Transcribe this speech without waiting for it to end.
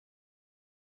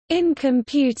In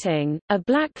computing, a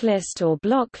blacklist or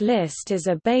block list is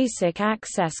a basic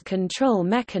access control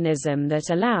mechanism that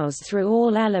allows through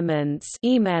all elements,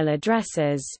 email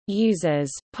addresses, users,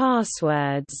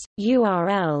 passwords,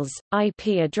 URLs,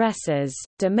 IP addresses,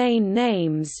 domain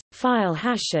names, file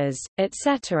hashes,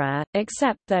 etc.,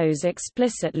 except those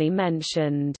explicitly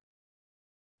mentioned.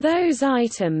 Those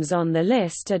items on the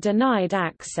list are denied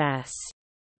access.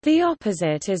 The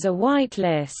opposite is a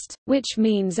whitelist, which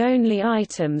means only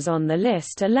items on the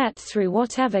list are let through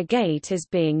whatever gate is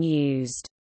being used.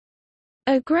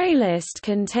 A graylist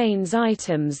contains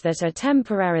items that are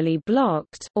temporarily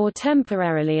blocked or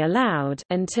temporarily allowed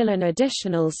until an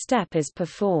additional step is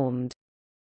performed.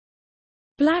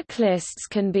 Blacklists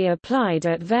can be applied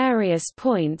at various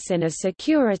points in a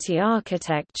security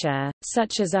architecture,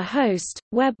 such as a host,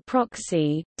 web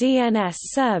proxy, DNS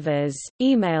servers,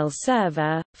 email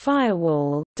server,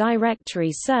 firewall,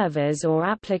 directory servers or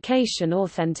application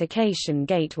authentication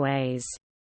gateways.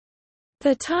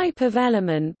 The type of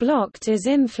element blocked is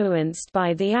influenced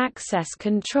by the access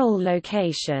control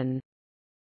location.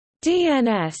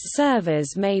 DNS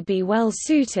servers may be well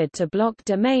suited to block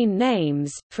domain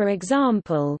names, for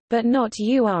example, but not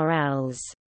URLs.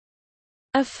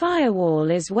 A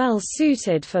firewall is well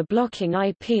suited for blocking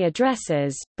IP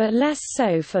addresses, but less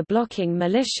so for blocking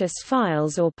malicious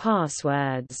files or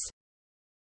passwords.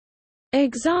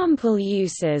 Example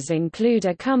uses include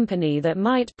a company that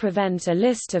might prevent a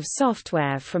list of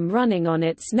software from running on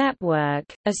its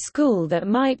network, a school that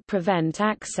might prevent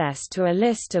access to a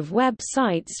list of web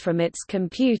sites from its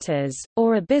computers,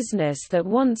 or a business that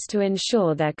wants to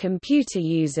ensure their computer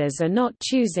users are not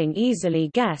choosing easily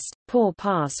guessed, poor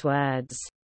passwords.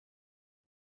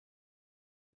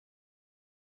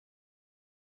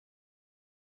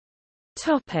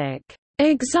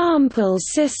 Example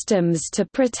systems to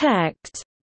protect.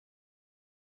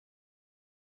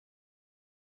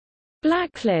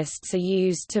 Blacklists are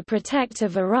used to protect a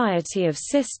variety of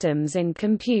systems in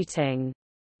computing.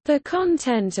 The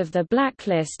content of the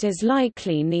blacklist is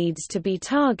likely needs to be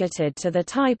targeted to the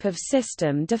type of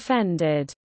system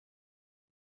defended.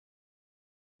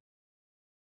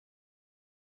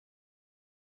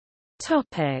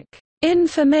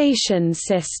 Information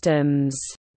systems.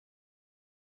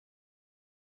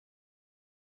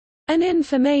 An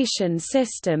information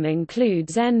system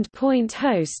includes endpoint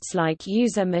hosts like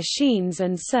user machines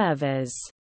and servers.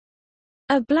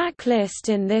 A blacklist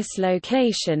in this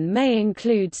location may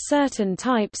include certain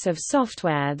types of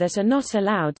software that are not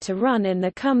allowed to run in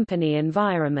the company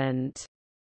environment.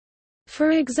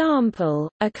 For example,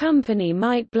 a company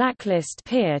might blacklist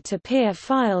peer-to-peer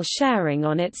file sharing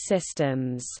on its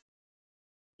systems.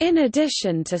 In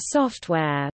addition to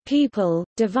software, people,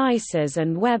 devices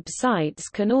and websites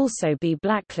can also be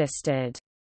blacklisted.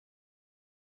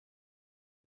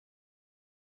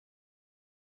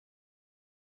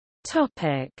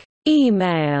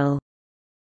 Email.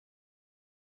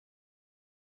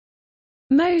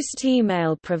 Most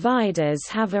email providers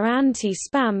have an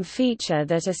anti-spam feature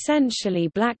that essentially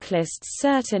blacklists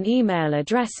certain email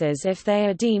addresses if they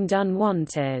are deemed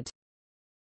unwanted.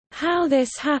 How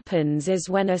this happens is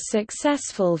when a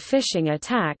successful phishing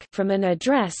attack from an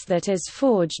address that is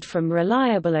forged from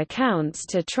reliable accounts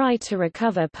to try to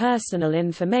recover personal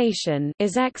information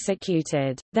is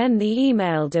executed, then the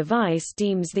email device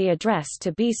deems the address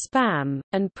to be spam,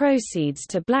 and proceeds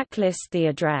to blacklist the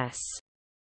address.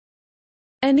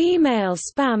 An email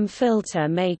spam filter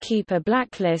may keep a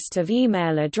blacklist of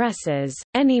email addresses,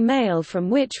 any mail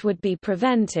from which would be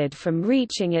prevented from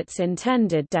reaching its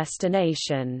intended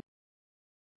destination.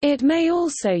 It may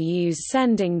also use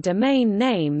sending domain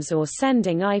names or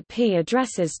sending IP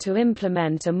addresses to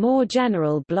implement a more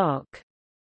general block.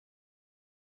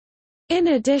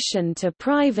 In addition to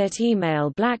private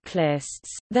email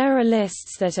blacklists, there are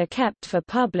lists that are kept for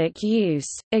public use.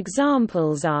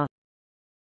 Examples are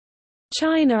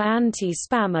China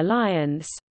Anti-Spam Alliance,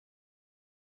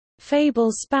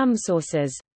 Fable Spam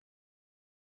Sources,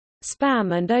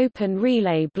 Spam and Open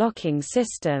Relay Blocking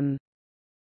System,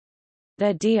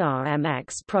 the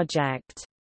DRMX project.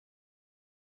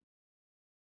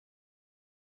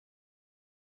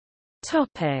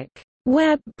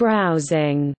 Web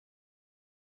browsing.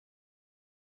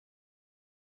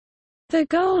 The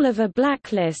goal of a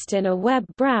blacklist in a web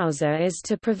browser is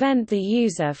to prevent the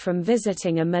user from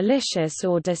visiting a malicious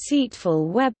or deceitful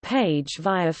web page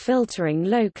via filtering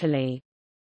locally.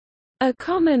 A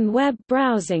common web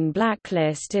browsing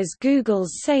blacklist is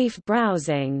Google's Safe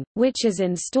Browsing, which is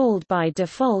installed by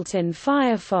default in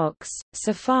Firefox,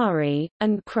 Safari,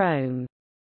 and Chrome.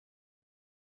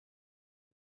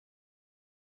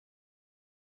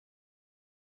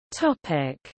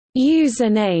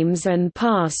 Usernames and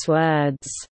passwords.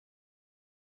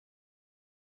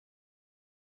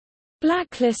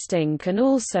 Blacklisting can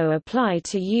also apply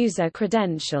to user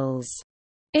credentials.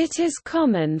 It is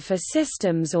common for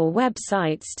systems or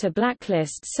websites to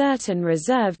blacklist certain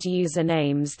reserved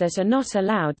usernames that are not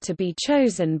allowed to be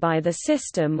chosen by the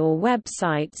system or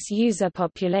website's user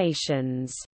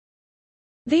populations.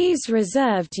 These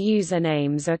reserved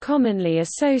usernames are commonly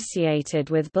associated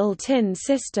with built-in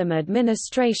system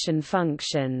administration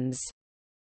functions.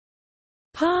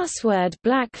 Password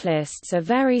blacklists are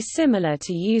very similar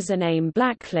to username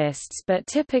blacklists but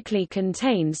typically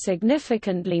contain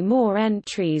significantly more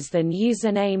entries than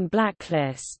username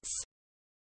blacklists.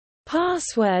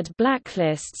 Password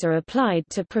blacklists are applied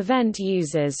to prevent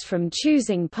users from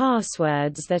choosing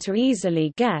passwords that are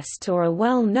easily guessed or are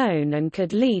well known and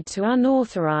could lead to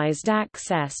unauthorized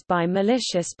access by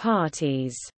malicious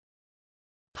parties.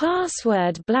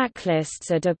 Password blacklists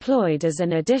are deployed as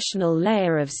an additional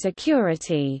layer of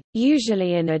security,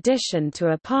 usually in addition to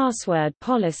a password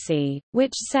policy,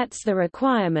 which sets the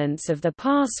requirements of the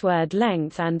password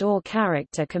length and/or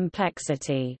character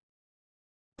complexity.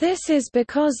 This is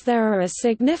because there are a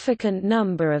significant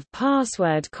number of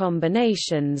password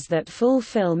combinations that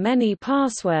fulfill many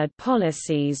password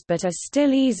policies but are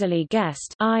still easily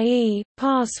guessed, i.e.,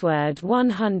 password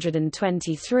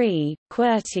 123,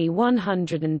 QWERTY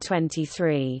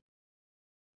 123.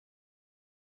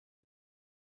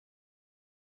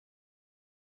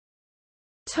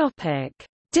 Topic: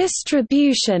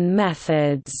 Distribution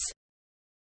methods.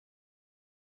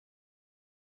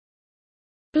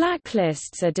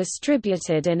 Blacklists are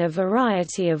distributed in a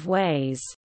variety of ways.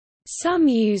 Some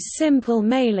use simple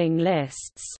mailing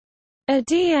lists. A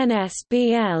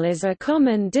DNS-BL is a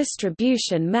common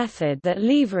distribution method that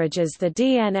leverages the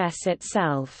DNS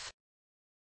itself.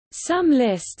 Some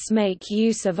lists make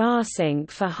use of rsync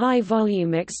for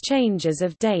high-volume exchanges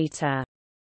of data.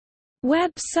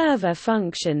 Web server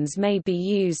functions may be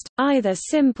used, either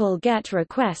simple GET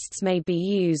requests may be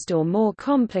used or more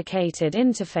complicated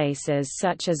interfaces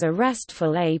such as a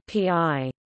RESTful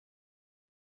API.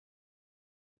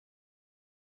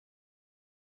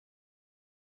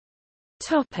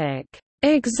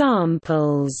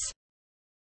 Examples.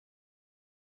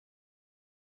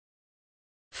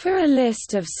 For a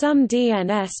list of some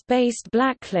DNS-based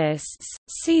blacklists,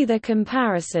 see the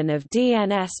comparison of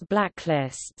DNS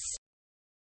blacklists.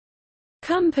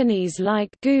 Companies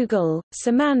like Google,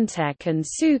 Symantec and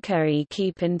Sucuri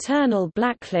keep internal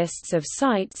blacklists of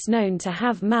sites known to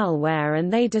have malware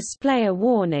and they display a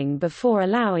warning before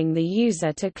allowing the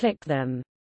user to click them.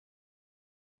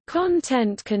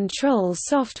 Content control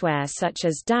software such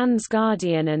as Dan's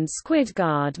Guardian and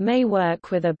SquidGuard may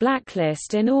work with a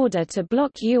blacklist in order to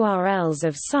block URLs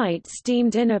of sites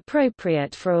deemed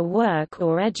inappropriate for a work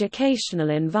or educational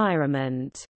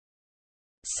environment.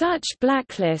 Such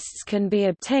blacklists can be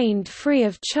obtained free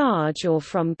of charge or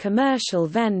from commercial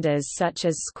vendors such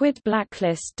as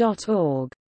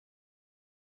squidblacklist.org.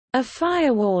 A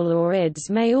firewall or IDS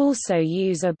may also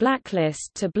use a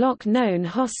blacklist to block known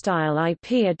hostile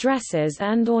IP addresses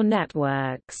and/or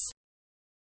networks.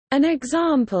 An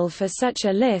example for such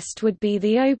a list would be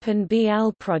the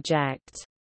OpenBL project.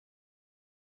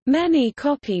 Many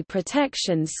copy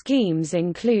protection schemes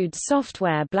include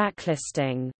software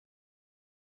blacklisting.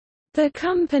 The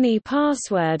company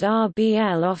Password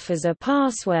RBL offers a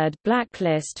password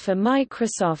blacklist for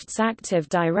Microsoft's Active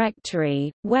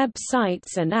Directory,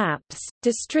 websites and apps,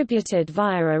 distributed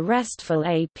via a RESTful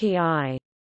API.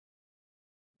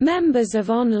 Members of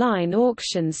online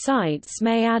auction sites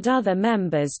may add other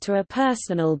members to a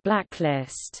personal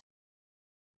blacklist.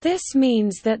 This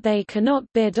means that they cannot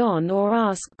bid on or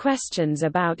ask questions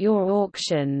about your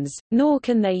auctions, nor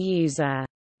can they use a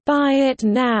 "buy it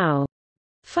now"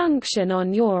 function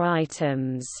on your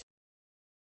items.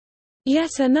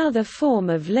 Yet another form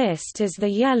of list is the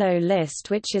yellow list,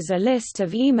 which is a list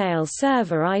of email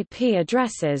server IP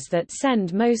addresses that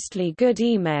send mostly good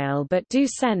email but do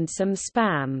send some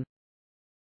spam.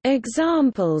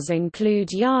 Examples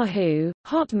include Yahoo,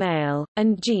 Hotmail,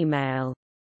 and Gmail.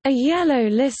 A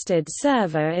yellow-listed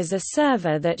server is a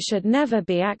server that should never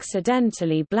be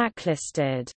accidentally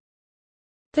blacklisted.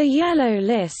 The yellow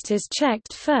list is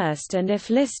checked first and if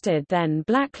listed then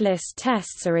blacklist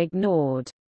tests are ignored.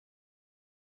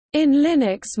 In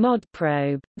Linux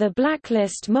modprobe, the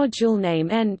blacklist module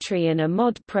name entry in a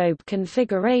modprobe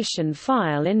configuration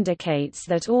file indicates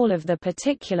that all of the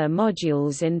particular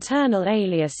module's internal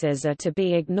aliases are to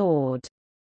be ignored.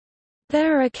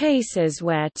 There are cases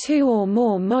where two or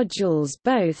more modules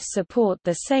both support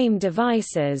the same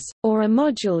devices, or a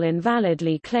module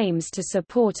invalidly claims to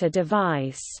support a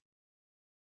device.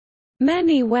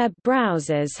 Many web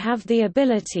browsers have the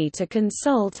ability to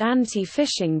consult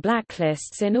anti-phishing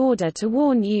blacklists in order to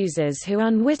warn users who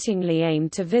unwittingly aim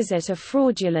to visit a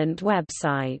fraudulent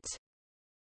website.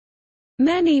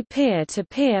 Many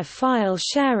peer-to-peer file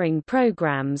sharing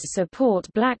programs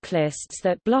support blacklists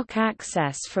that block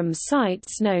access from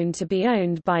sites known to be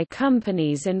owned by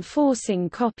companies enforcing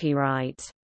copyright.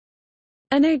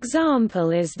 An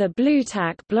example is the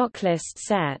BlueTack blocklist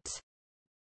set.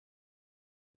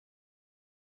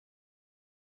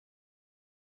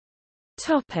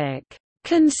 Topic: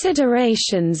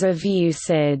 Considerations of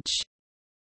usage.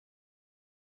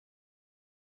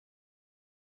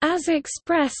 As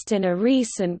expressed in a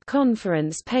recent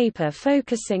conference paper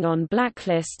focusing on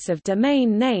blacklists of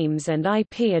domain names and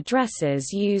IP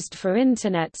addresses used for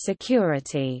Internet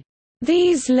security,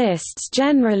 these lists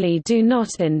generally do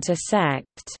not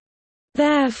intersect.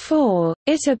 Therefore,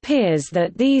 it appears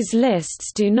that these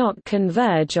lists do not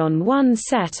converge on one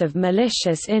set of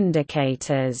malicious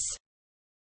indicators.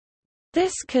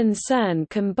 This concern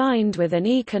combined with an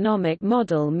economic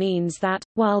model means that,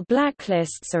 while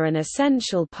blacklists are an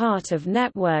essential part of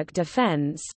network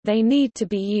defense, they need to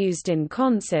be used in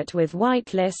concert with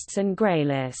whitelists and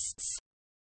graylists.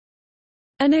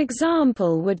 An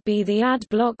example would be the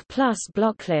AdBlock Plus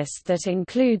blocklist that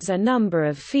includes a number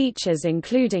of features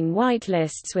including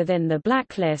whitelists within the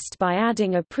blacklist by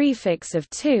adding a prefix of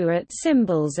 2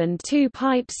 symbols and 2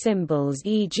 pipe symbols,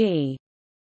 e.g.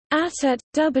 at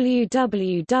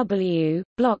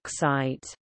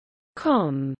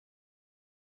www.blocksite.com.